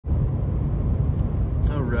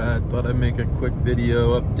Alright, thought I'd make a quick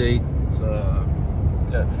video update. It's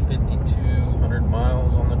got 5,200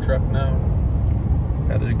 miles on the truck now.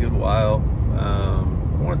 Had it a good while. I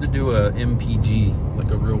wanted to do a MPG,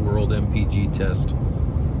 like a real world MPG test,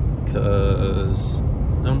 because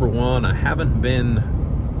number one, I haven't been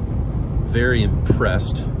very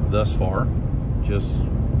impressed thus far. Just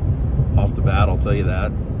off the bat, I'll tell you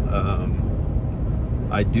that.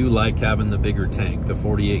 I do like having the bigger tank. The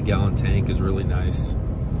 48-gallon tank is really nice.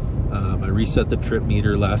 I reset the trip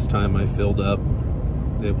meter last time I filled up.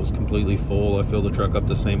 It was completely full. I fill the truck up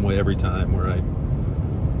the same way every time, where I,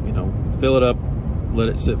 fill it up, let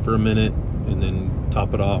it sit for a minute, and then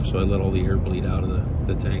top it off, so I let all the air bleed out of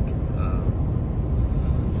the tank.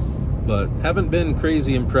 But haven't been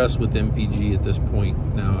crazy impressed with MPG at this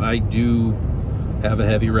point. Now, I do have a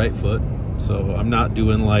heavy right foot, so I'm not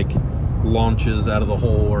doing like launches out of the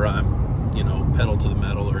hole where I'm, pedal to the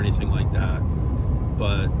metal or anything like that.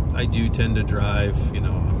 But I do tend to drive,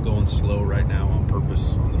 I'm going slow right now on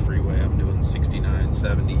purpose on the freeway. I'm doing 69,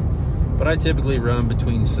 70. But I typically run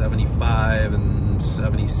between 75 and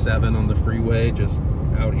 77 on the freeway, just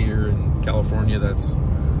out here in California. That's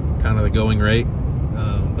kind of the going rate.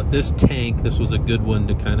 But this tank, this was a good one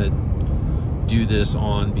to kind of do this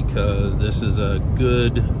on, because this is a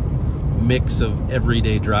good mix of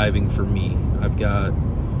everyday driving for me. I've got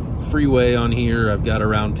freeway on here, I've got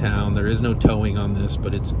around town. There is no towing on this,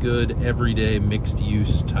 but it's good everyday mixed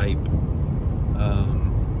use type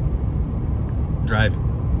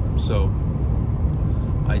driving. So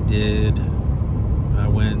I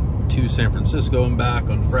went to San Francisco and back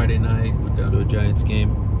on Friday night, went down to a Giants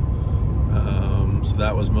game. So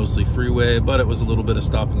that was mostly freeway, but it was a little bit of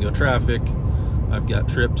stop and go traffic. I've got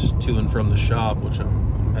trips to and from the shop, which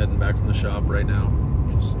I'm heading back from the shop right now.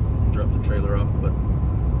 Just drop the trailer off, but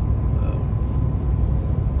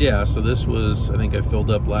yeah, so this was, I think I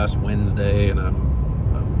filled up last Wednesday, and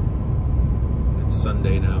it's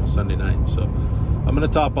Sunday now, Sunday night. So I'm gonna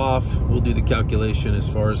top off. We'll do the calculation as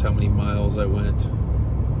far as how many miles I went.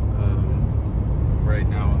 Right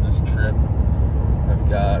now on this trip, I've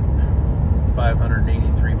got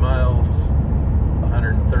 583 miles,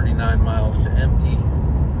 139 miles to empty.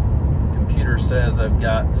 Computer says I've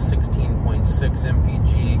got 16.6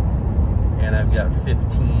 MPG, and I've got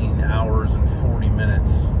 15 hours and 40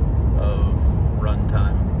 minutes of run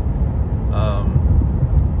time.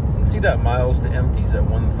 You can see that miles to empties at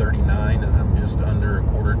 139, and I'm just under a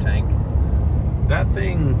quarter tank. That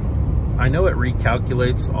thing, I know it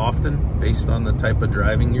recalculates often based on the type of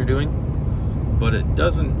driving you're doing, but it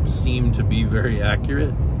doesn't seem to be very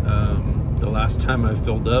accurate. The last time I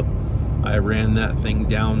filled up, I ran that thing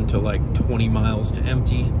down to like 20 miles to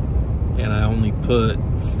empty, and I only put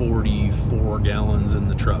 44 gallons in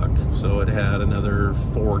the truck. So it had another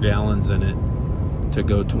 4 gallons in it to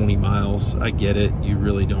go 20 miles. I get it. You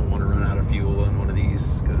really don't want to run out of fuel on one of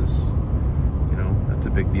these, because, that's a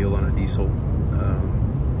big deal on a diesel.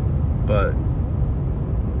 But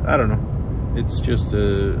I don't know. It's just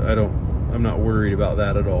I'm not worried about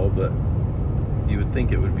that at all, but you would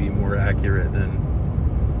think it would be more accurate than,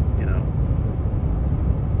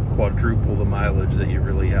 quadruple the mileage that you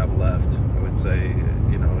really have left. I would say,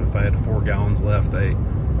 if I had 4 gallons left,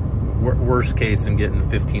 worst case in getting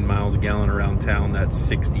 15 miles a gallon around town, that's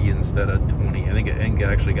 60 instead of 20. I think it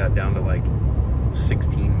actually got down to like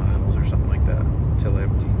 16 miles or something like that until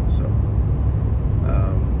empty. So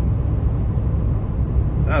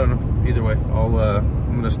I don't know. Either way,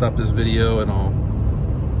 I'm gonna stop this video, and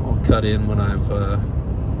I'll cut in when I've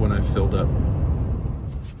filled up.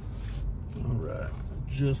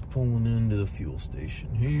 Just pulling into the fuel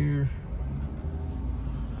station here.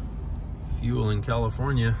 Fuel in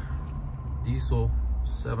California, diesel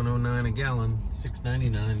 $7.09 a gallon,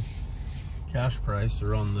 $6.99 cash price,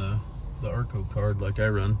 or on the Arco card like I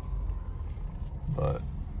run. But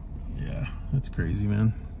yeah, that's crazy,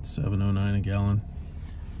 man. $7.09 a gallon.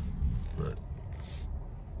 But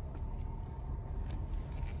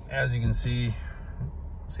as you can see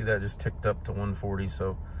that just ticked up to 140.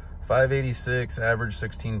 So 586, average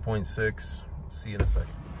 16.6. See you in a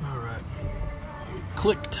second. All right,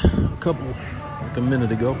 clicked like a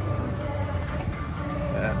minute ago.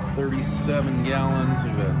 At 37 gallons,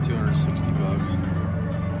 look at that, 260 bucks.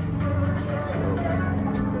 So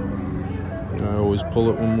I always pull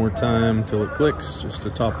it one more time until it clicks, just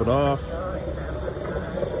to top it off.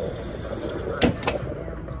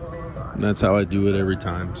 And that's how I do it every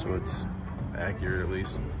time, so it's accurate at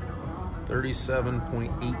least.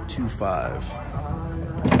 37.825.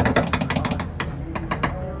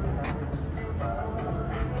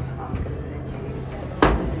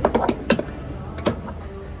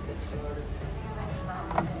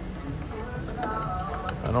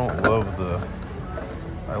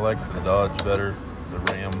 I like the Dodge better, the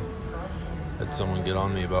Ram. Had someone get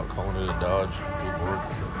on me about calling it a Dodge. Good Lord.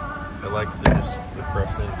 I like the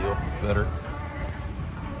press-in deal better.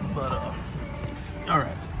 But, all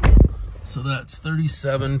right. So that's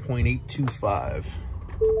 37.825.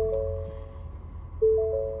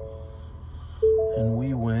 And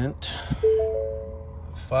we went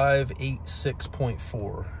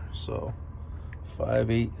 586.4. So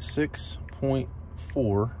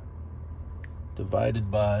 586.4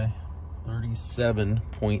 divided by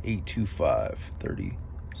 37.825.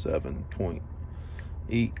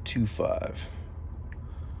 37.825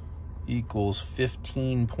 equals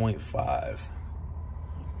 15.5.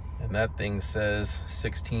 And that thing says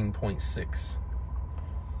 16.6.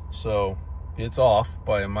 So it's off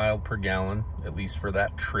by a mile per gallon, at least for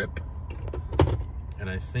that trip. And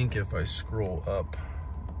I think if I scroll up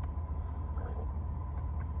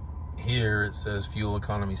here, it says fuel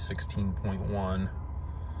economy 16.1.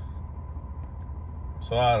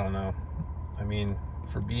 So I don't know. I mean,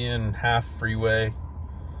 for being half freeway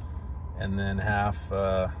and then half,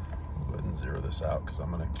 go ahead and zero this out because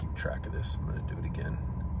I'm going to keep track of this. I'm going to do it again.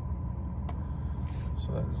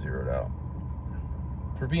 So that's zeroed out.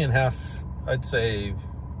 For being half, I'd say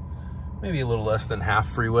maybe a little less than half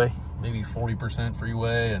freeway, maybe 40%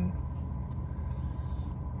 freeway and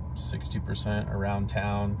 60% around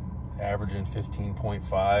town, averaging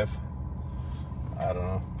 15.5. I don't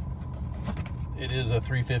know. It is a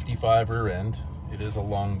 355 rear end. It is a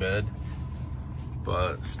long bed,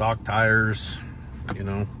 but stock tires, you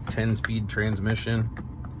know, 10-speed transmission.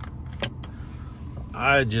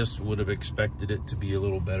 I just would have expected it to be a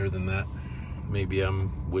little better than that. Maybe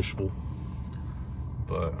I'm wishful,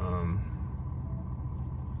 but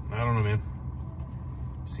I don't know, man.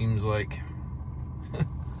 Seems like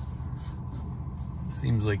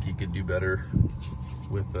you could do better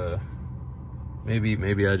with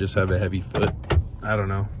maybe I just have a heavy foot. I don't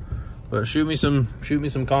know. But shoot me some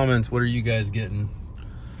comments. What are you guys getting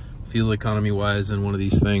fuel economy wise in one of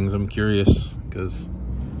these things? I'm curious because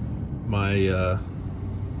my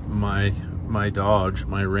Dodge,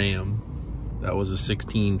 my Ram, that was a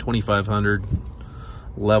 2500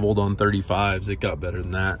 leveled on 35s. It got better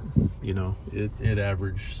than that. You know, it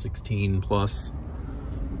averaged 16 plus.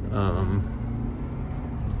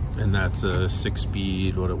 And that's a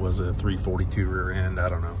 6-speed, what it was, a 342 rear end, I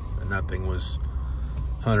don't know. And that thing was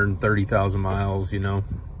 130,000 miles, you know.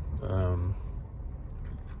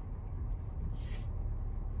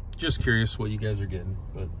 Just curious what you guys are getting,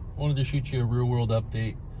 but wanted to shoot you a real world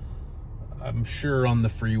update. I'm sure on the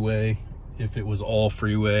freeway, if it was all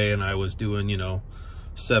freeway and I was doing, you know,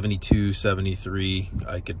 72, 73,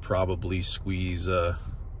 I could probably squeeze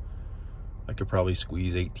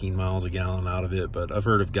 18 miles a gallon out of it. But I've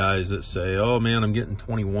heard of guys that say, oh man, I'm getting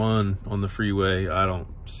 21 on the freeway. I don't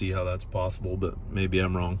see how that's possible, but maybe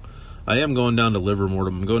I'm wrong. I am going down to Livermore.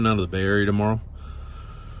 I'm going down to the Bay Area tomorrow.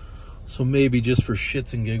 So maybe just for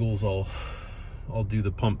shits and giggles, I'll do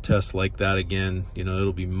the pump test like that again. You know,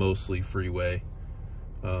 it'll be mostly freeway.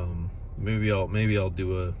 Maybe I'll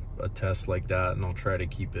do a test like that, and I'll try to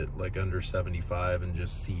keep it like under 75 and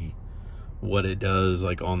just see what it does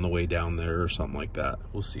like on the way down there or something like that.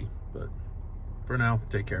 We'll see. But for now,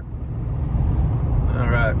 take care. All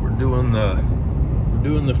right, we're doing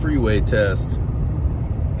the freeway test.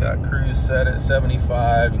 Got cruise set at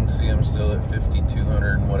 75. You can see I'm still at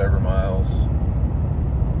 5,200 and whatever miles.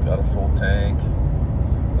 Got a full tank.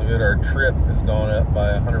 Look at our trip has gone up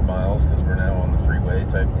by 100 miles because we're now on the freeway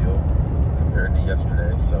type deal compared to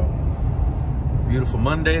yesterday. So beautiful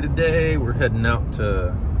Monday today. We're heading out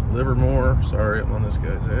to Livermore. Sorry, I'm on this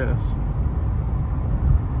guy's ass.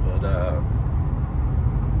 But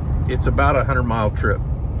it's about a 100-mile trip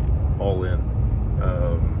all in.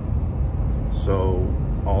 So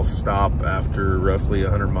I'll stop after roughly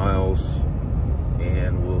 100 miles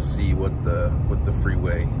and we'll see what the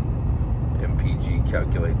freeway MPG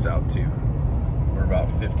calculates out to. We're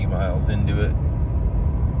about 50 miles into it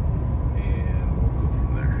and we'll go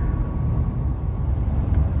from there.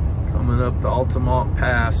 Coming up the Altamont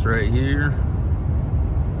Pass right here.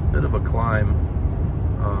 Bit of a climb.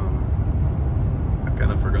 I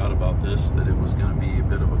kind of forgot about this, that it was going to be a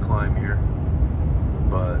bit of a climb here,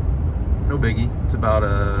 but no biggie. It's about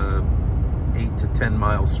a 8 to 10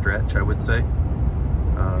 mile stretch, I would say.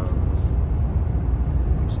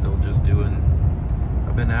 I'm still just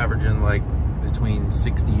I've been averaging like between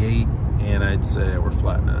 68 and I'd say we're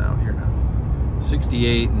flattening out here now.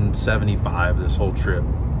 68 and 75 this whole trip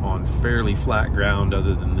on fairly flat ground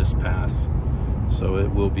other than this pass. So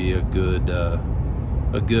it will be a good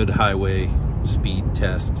highway speed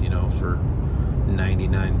test, you know, for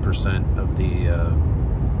 99%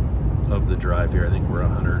 of the drive here. I think we're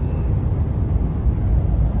about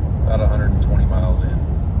 120 miles in.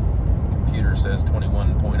 Computer says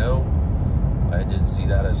 21.0. I did see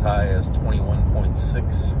that as high as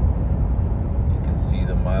 21.6. You can see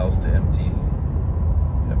the miles to empty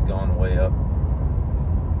have gone way up.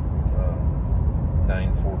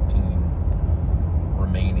 914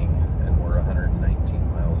 remaining, and we're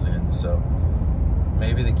 119 miles in. So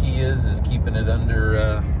maybe the key is keeping it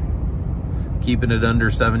under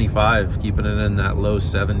 75, keeping it in that low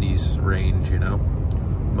 70s range. You know,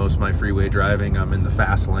 most of my freeway driving, I'm in the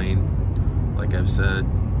fast lane, like I've said.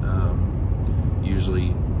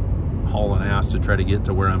 Usually hauling ass to try to get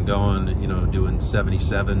to where I'm going, you know, doing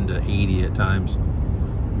 77 to 80 at times.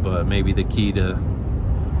 But maybe the key to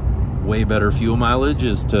way better fuel mileage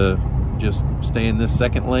is to just stay in this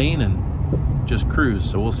second lane and just cruise.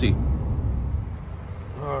 So we'll see.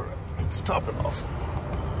 All right, let's top it off.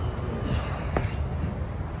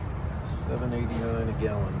 $7.89 a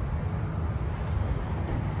gallon.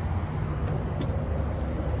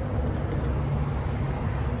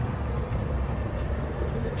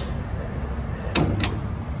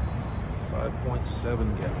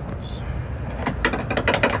 .7 gallons.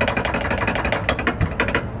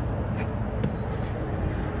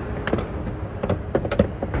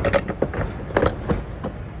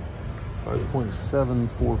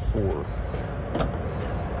 $5.744.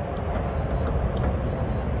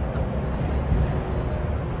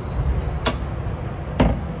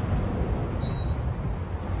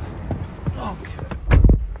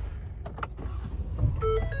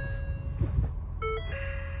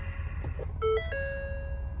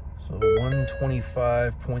 So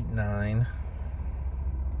 125.9.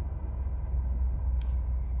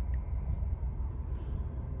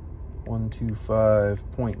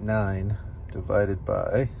 $125.9 divided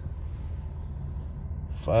by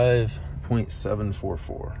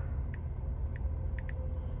 5.744.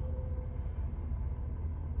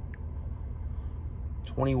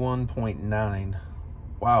 21.9.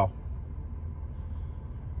 Wow.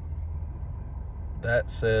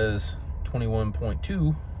 That says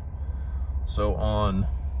 21.2. So on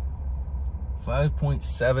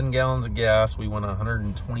 5.7 gallons of gas, we went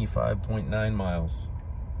 125.9 miles.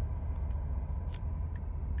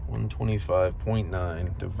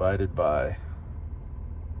 125.9 divided by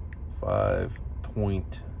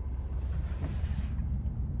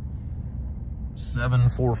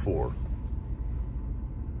 5.744.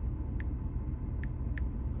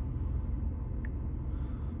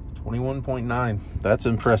 $21.9. That's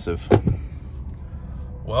impressive.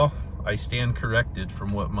 Well, I stand corrected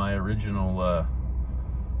from what my original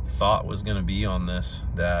thought was going to be on this.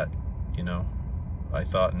 That, you know, I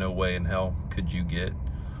thought no way in hell could you get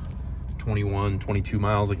 21, 22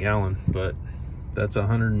 miles a gallon, but that's a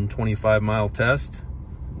 125 mile test.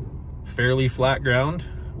 Fairly flat ground.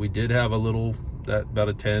 We did have a little, about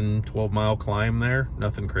a 10, 12 mile climb there.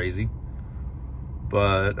 Nothing crazy.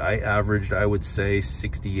 But I averaged, I would say,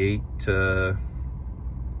 68 to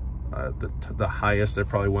the highest I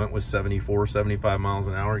probably went was 74, 75 miles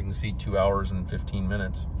an hour. You can see 2 hours and 15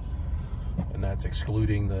 minutes. And that's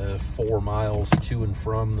excluding the 4 miles to and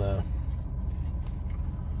from the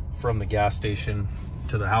gas station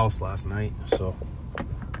to the house last night. So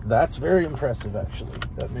that's very impressive, actually.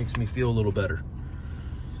 That makes me feel a little better.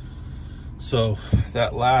 So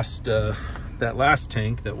that last tank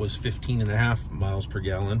that was 15.5 miles per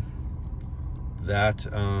gallon, that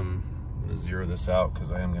I'm gonna zero this out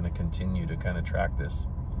because I am going to continue to kind of track this.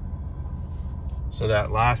 So that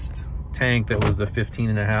last tank that was the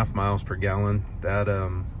 15.5 miles per gallon,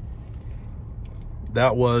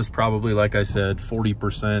 that was probably, like I said,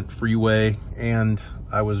 40% freeway, and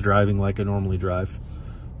I was driving like I normally drive,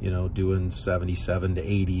 you know, doing 77 to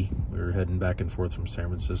 80. We were heading back and forth from San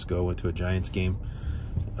Francisco, went to a Giants game,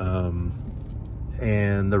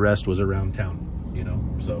 and the rest was around town, you know.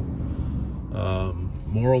 So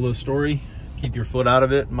moral of the story, keep your foot out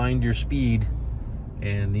of it, mind your speed,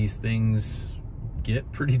 and these things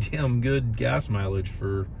get pretty damn good gas mileage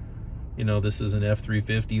for, you know, this is an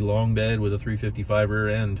F350 long bed with a 355 rear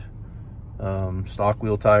end, stock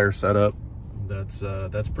wheel tire setup. That's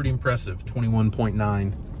pretty impressive.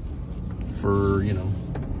 21.9 for, you know,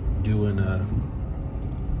 doing a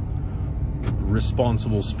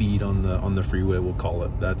responsible speed on the freeway, we'll call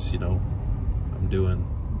it. That's, you know, I'm doing,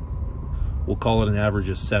 we'll call it an average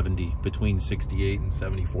of 70, between 68 and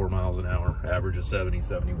 74 miles an hour, average of 70,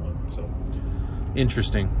 71. So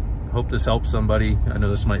interesting. Hope this helps somebody. I know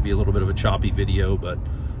this might be a little bit of a choppy video, but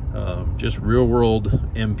just real world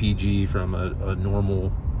MPG from a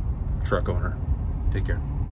normal truck owner. Take care.